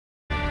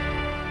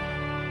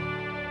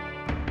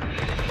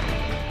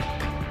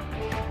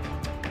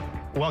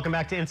Welcome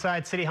back to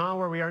Inside City Hall,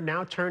 where we are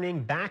now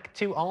turning back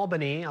to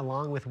Albany.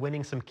 Along with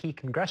winning some key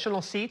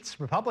congressional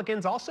seats,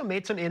 Republicans also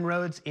made some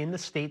inroads in the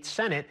state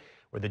Senate,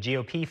 where the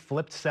GOP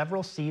flipped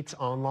several seats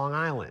on Long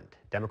Island.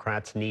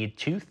 Democrats need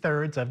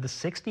 2/3 of the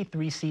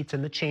 63 seats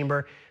in the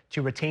chamber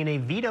to retain a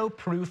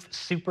veto-proof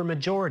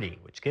supermajority,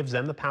 which gives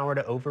them the power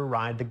to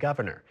override the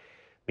governor.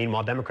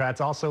 Meanwhile,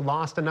 Democrats also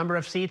lost a number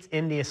of seats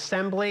in the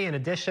Assembly, in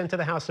addition to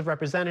the House of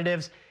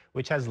Representatives,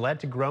 which has led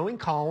to growing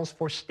calls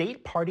for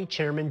State Party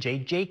Chairman Jay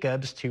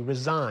Jacobs to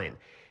resign.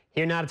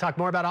 Here now to talk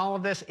more about all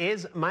of this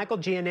is Michael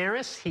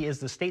Gianaris. He is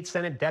the State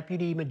Senate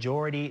Deputy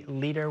Majority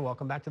Leader.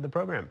 Welcome back to the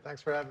program.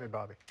 Thanks for having me,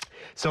 Bobby.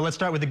 So let's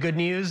start with the good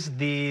news.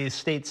 The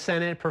State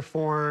Senate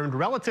performed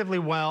relatively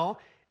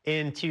well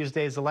in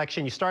Tuesday's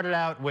election. You started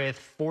out with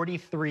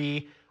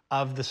 43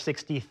 of the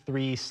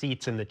 63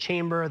 seats in the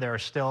chamber. There are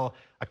still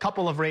a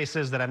couple of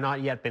races that have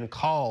not yet been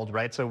called,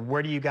 right? So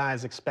where do you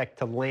guys expect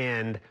to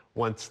land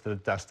once the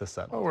dust is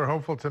settled? Well, we're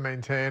hopeful to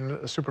maintain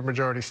a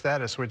supermajority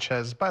status, which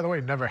has, by the way,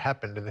 never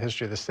happened in the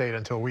history of the state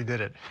until we did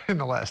it in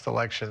the last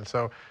election.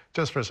 So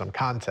just for some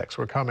context,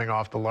 we're coming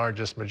off the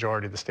largest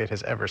majority the state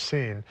has ever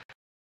seen.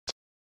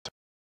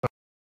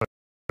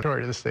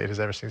 Majority of the state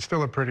has ever seen.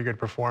 Still a pretty good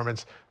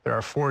performance. There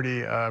are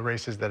 40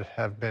 races that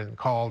have been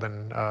called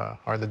and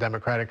are in the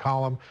Democratic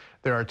column.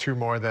 There are 2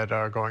 more that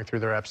are going through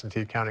their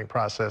absentee counting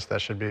process. That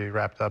should be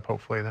wrapped up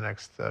hopefully in the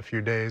next few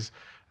days.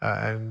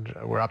 And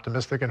we're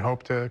optimistic and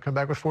hope to come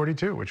back with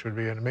 42, which would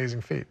be an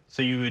amazing feat.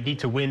 So you would need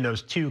to win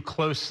those 2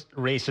 close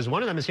races.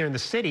 One of them is here in the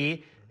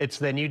city. It's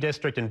the new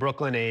district in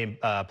Brooklyn,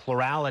 a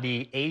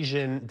plurality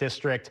Asian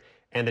district,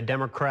 and the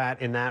Democrat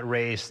in that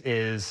race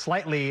is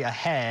slightly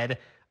ahead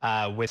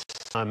with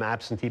some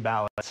absentee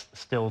ballots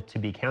still to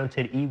be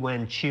counted.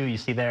 Ewen Chu, you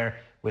see there,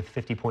 with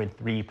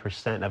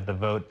 50.3% of the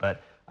vote,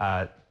 but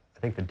I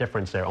think the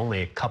difference there,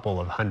 only a couple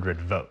of hundred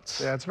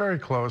votes. Yeah, it's very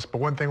close, but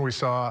one thing we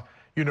saw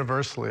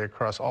universally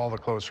across all the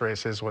close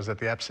races was that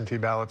the absentee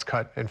ballots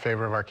cut in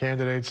favor of our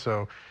candidates.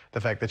 So the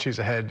fact that she's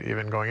ahead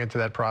even going into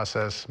that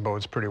process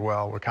bodes pretty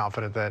well. We're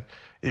confident that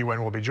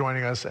Ewen will be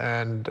joining us.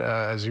 And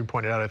as you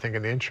pointed out, I think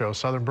in the intro,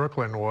 Southern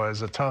Brooklyn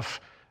was a tough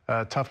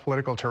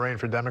political terrain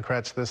for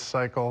Democrats this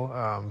cycle,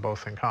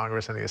 both in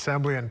Congress and the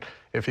Assembly. And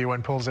if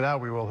Ewen pulls it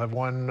out, we will have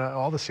won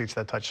all the seats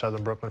that touch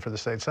Southern Brooklyn for the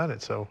state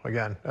Senate. So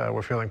again,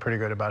 we're feeling pretty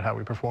good about how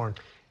we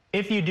performed.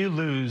 If you do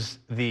lose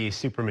the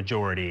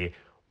supermajority,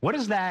 what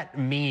does that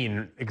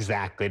mean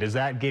exactly? Does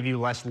that give you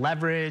less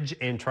leverage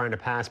in trying to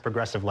pass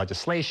progressive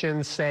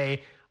legislation,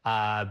 say,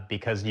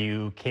 because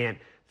you can't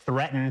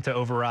threaten to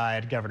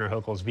override Governor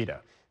Hochul's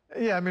veto?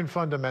 Yeah, I mean,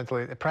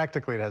 fundamentally,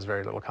 practically, it has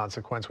very little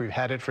consequence. We've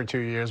had it for 2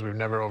 years. We've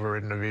never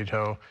overridden a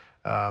veto.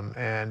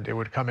 And it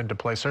would come into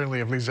play.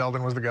 Certainly, if Lee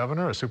Zeldin was the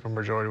governor, a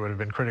supermajority would have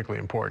been critically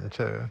important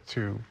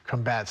to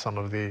combat some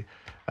of the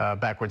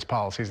backwards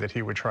policies that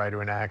he would try to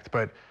enact.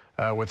 But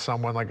with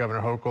someone like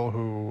Governor Hochul,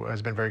 who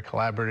has been very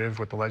collaborative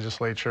with the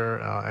legislature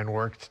and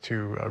worked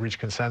to reach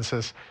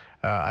consensus,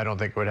 I don't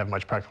think it would have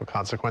much practical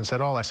consequence at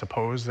all. I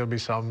suppose there'll be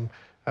some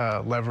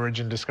leverage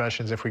in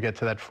discussions if we get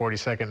to that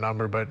 42nd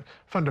number, but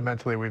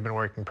fundamentally we've been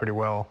working pretty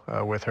well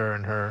with her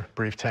in her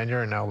brief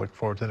tenure, and now look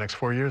forward to the next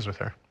 4 years with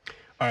her.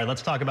 All right,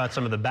 let's talk about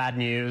some of the bad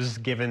news.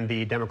 Given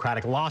the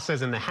Democratic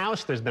losses in the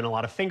House, there's been a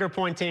lot of finger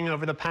pointing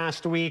over the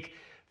past week.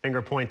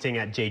 Finger pointing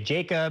at Jay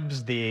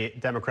Jacobs, the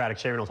Democratic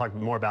chairman. We'll talk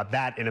more about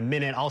that in a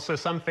minute. Also,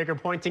 some finger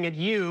pointing at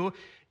you.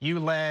 You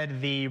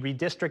led the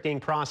redistricting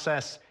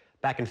process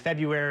back in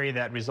February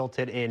that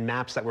resulted in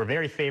maps that were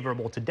very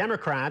favorable to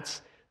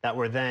Democrats that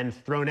were then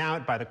thrown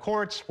out by the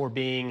courts for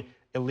being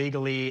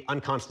illegally,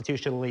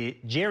 unconstitutionally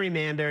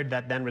gerrymandered,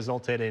 that then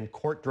resulted in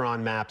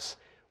court-drawn maps,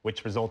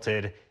 which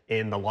resulted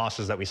in the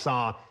losses that we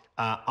saw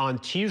on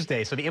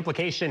Tuesday. So the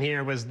implication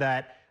here was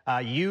that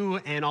you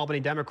and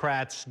Albany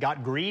Democrats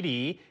got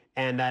greedy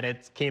and that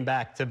it came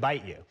back to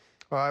bite you.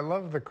 Well, I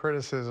love the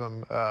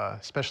criticism,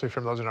 especially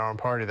from those in our own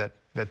party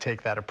that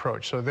take that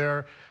approach. So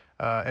their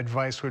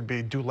advice would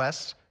be do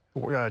less,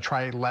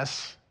 try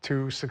less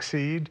to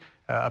succeed,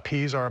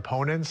 appease our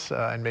opponents,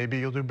 and maybe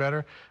you'll do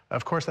better.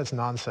 Of course, that's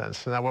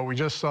nonsense. Now, what we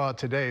just saw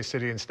today,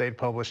 City and State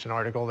published an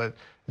article that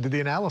did the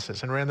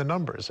analysis and ran the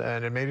numbers,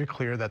 and it made it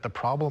clear that the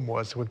problem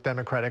was with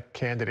Democratic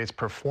candidates'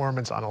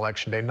 performance on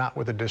Election Day, not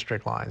with the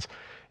district lines.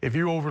 If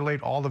you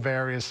overlaid all the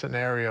various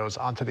scenarios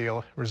onto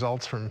the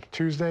results from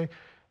Tuesday,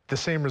 the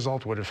same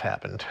result would have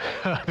happened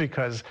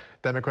because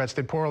Democrats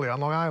did poorly on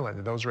Long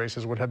Island. Those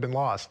races would have been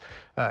lost.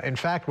 In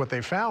fact, what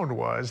they found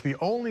was the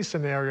only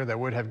scenario that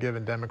would have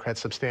given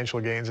Democrats substantial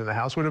gains in the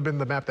House would have been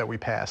the map that we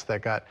passed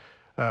that got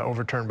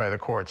overturned by the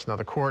courts. Now,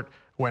 the court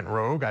went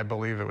rogue. I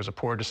believe it was a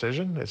poor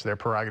decision. It's their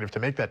prerogative to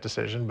make that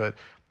decision, but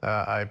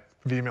I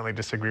vehemently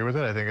disagree with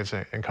it. I think it's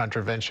in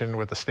contravention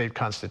with the state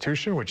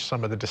constitution, which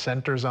some of the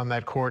dissenters on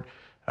that court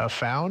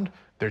found.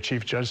 Their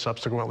chief judge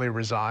subsequently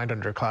resigned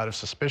under a cloud of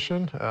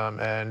suspicion,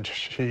 and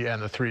she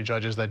and the 3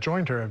 judges that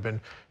joined her have been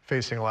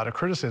facing a lot of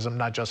criticism,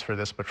 not just for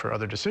this, but for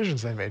other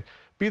decisions they made.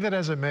 Be that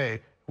as it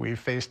may, We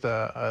faced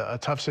a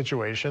tough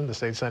situation. The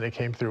state Senate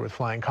came through with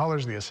flying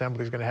colors. The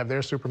Assembly is going to have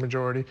their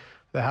supermajority.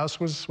 The House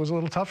was a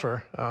little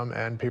tougher,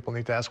 and people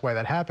need to ask why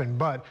that happened.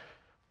 But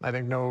I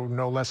think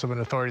no less of an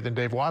authority than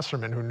Dave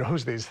Wasserman, who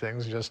knows these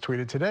things, just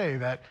tweeted today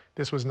that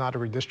this was not a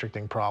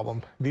redistricting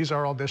problem. These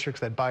are all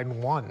districts that Biden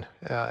won.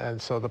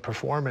 And so the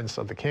performance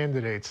of the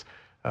candidates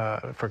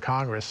for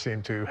Congress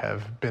seem to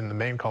have been the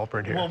main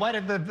culprit here. Well, why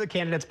did the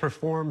candidates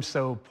perform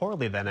so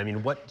poorly then? I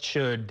mean, what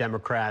should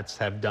Democrats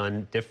have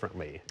done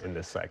differently in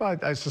this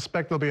segment? Well, I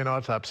suspect there'll be an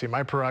autopsy.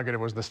 My prerogative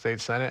was the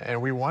state Senate,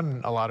 and we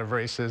won a lot of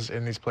races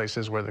in these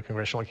places where the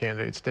congressional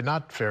candidates did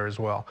not fare as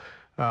well.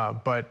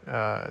 But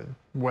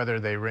whether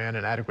they ran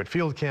an adequate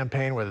field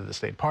campaign, whether the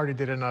state party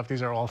did enough,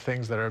 these are all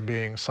things that are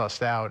being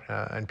sussed out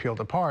and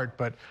peeled apart.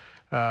 But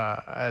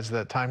as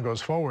the time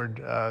goes forward,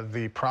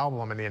 the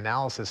problem and the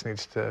analysis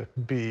needs to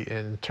be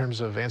in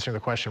terms of answering the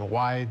question,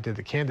 why did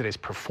the candidates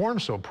perform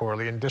so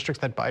poorly in districts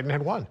that Biden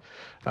had won?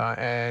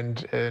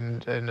 And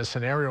in a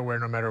scenario where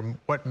no matter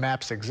what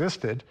maps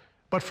existed,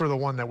 but for the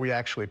one that we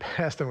actually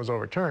passed and was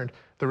overturned,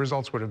 the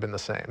results would have been the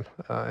same.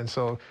 And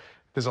so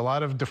there's a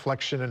lot of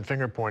deflection and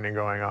finger pointing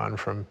going on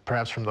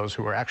perhaps from those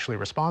who are actually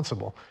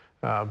responsible.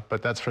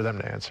 But that's for them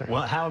to answer.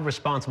 Well, how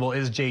responsible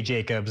is Jay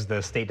Jacobs,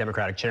 the state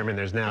Democratic chairman?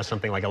 There's now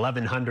something like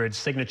 1,100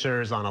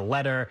 signatures on a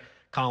letter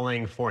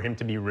calling for him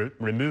to be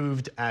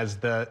removed as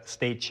the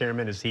state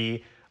chairman. Is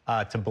he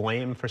to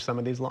blame for some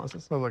of these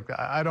losses? Well, look,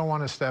 I don't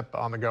want to step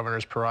on the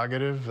governor's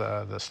prerogative.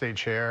 The state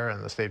chair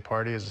and the state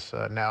party is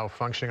now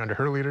functioning under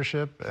her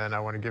leadership, and I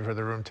want to give her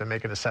the room to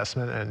make an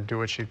assessment and do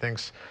what she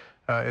thinks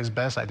is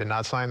best. I did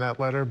not sign that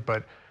letter,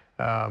 but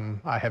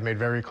I have made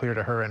very clear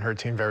to her and her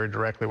team very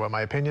directly what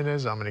my opinion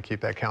is. I'm going to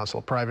keep that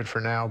counsel private for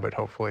now, but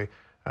hopefully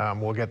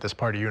we'll get this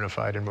party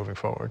unified and moving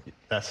forward.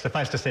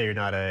 Suffice to say, you're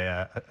not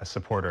a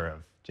supporter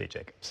of Jay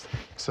Jacobs.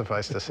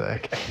 Suffice to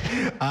say.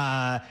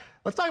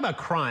 Let's talk about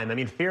crime. I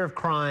mean, fear of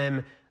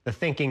crime, the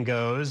thinking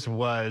goes,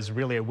 was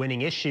really a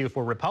winning issue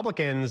for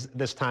Republicans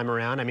this time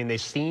around. I mean, they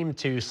seem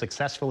to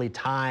successfully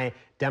tie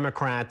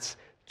Democrats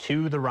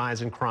to the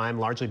rise in crime,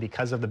 largely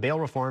because of the bail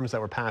reforms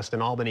that were passed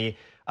in Albany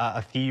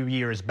a few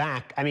years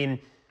back. I mean,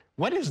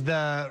 what is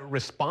the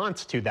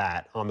response to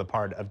that on the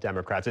part of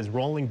Democrats? Is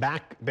rolling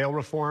back bail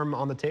reform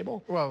on the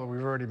table? Well,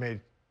 we've already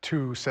made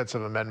 2 sets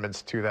of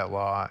amendments to that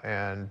law,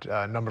 and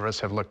a number of us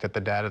have looked at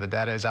the data. The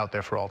data is out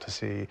there for all to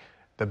see.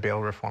 The bail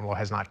reform law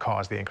has not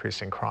caused the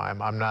increase in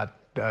crime. I'm not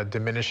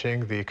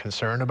diminishing the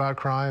concern about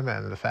crime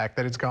and the fact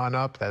that it's gone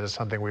up. That is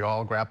something we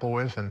all grapple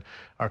with and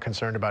are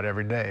concerned about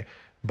every day.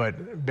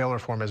 But bail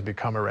reform has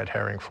become a red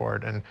herring for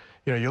it. And,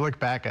 you know, you look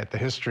back at the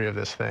history of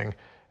this thing.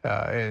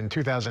 In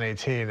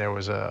 2018, there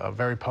was a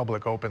very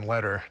public open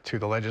letter to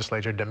the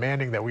legislature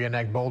demanding that we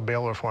enact bold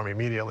bail reform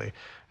immediately.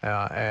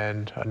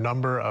 And a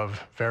number of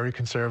very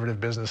conservative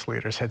business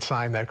leaders had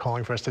signed that,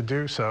 calling for us to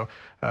do so,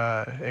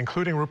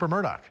 including Rupert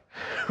Murdoch,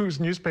 whose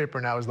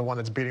newspaper now is the one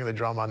that's beating the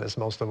drum on this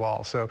most of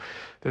all. So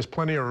there's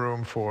plenty of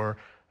room for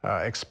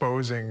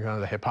exposing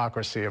the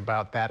hypocrisy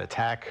about that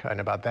attack and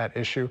about that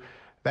issue.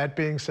 That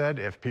being said,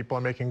 if people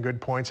are making good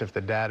points, if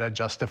the data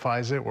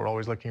justifies it, we're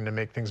always looking to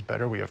make things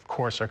better. We, of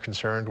course, are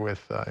concerned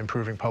with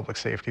improving public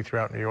safety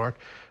throughout New York,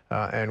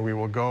 and we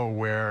will go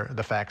where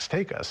the facts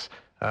take us,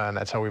 and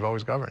that's how we've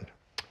always governed.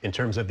 In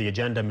terms of the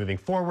agenda moving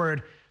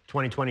forward,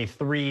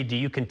 2023, do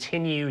you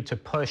continue to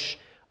push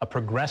a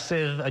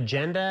progressive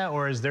agenda,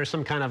 or is there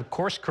some kind of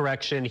course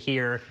correction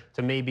here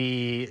to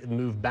maybe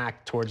move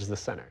back towards the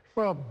center?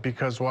 Well,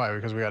 because why?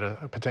 Because we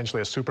got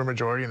potentially a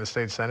supermajority in the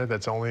state Senate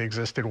that's only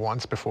existed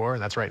once before,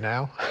 and that's right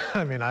now.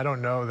 I mean, I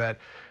don't know that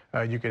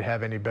you could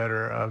have any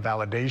better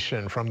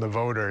validation from the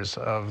voters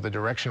of the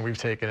direction we've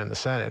taken in the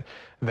Senate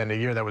than a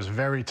year that was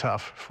very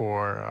tough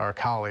for our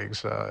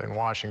colleagues in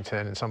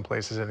Washington and some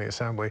places in the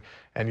Assembly,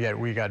 and yet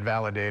we got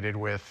validated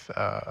with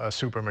a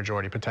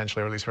supermajority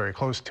potentially, or at least very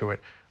close to it,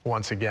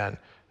 once again.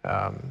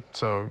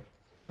 So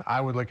I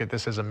would look at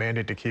this as a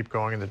mandate to keep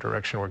going in the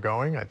direction we're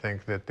going. I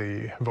think that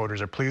the voters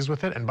are pleased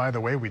with it. And by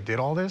the way, we did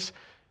all this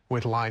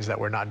with lines that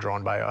were not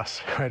drawn by us,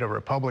 right? A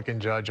Republican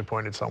judge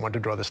appointed someone to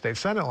draw the state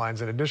Senate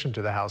lines in addition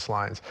to the House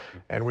lines.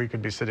 And we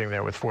could be sitting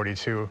there with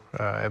 42,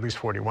 at least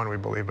 41, we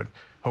believe, but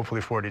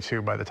hopefully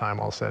 42 by the time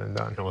all's said and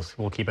done.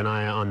 We'll keep an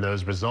eye on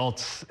those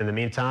results. In the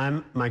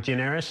meantime, Mike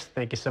Gianaris,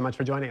 thank you so much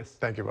for joining us.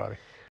 Thank you, Bobby.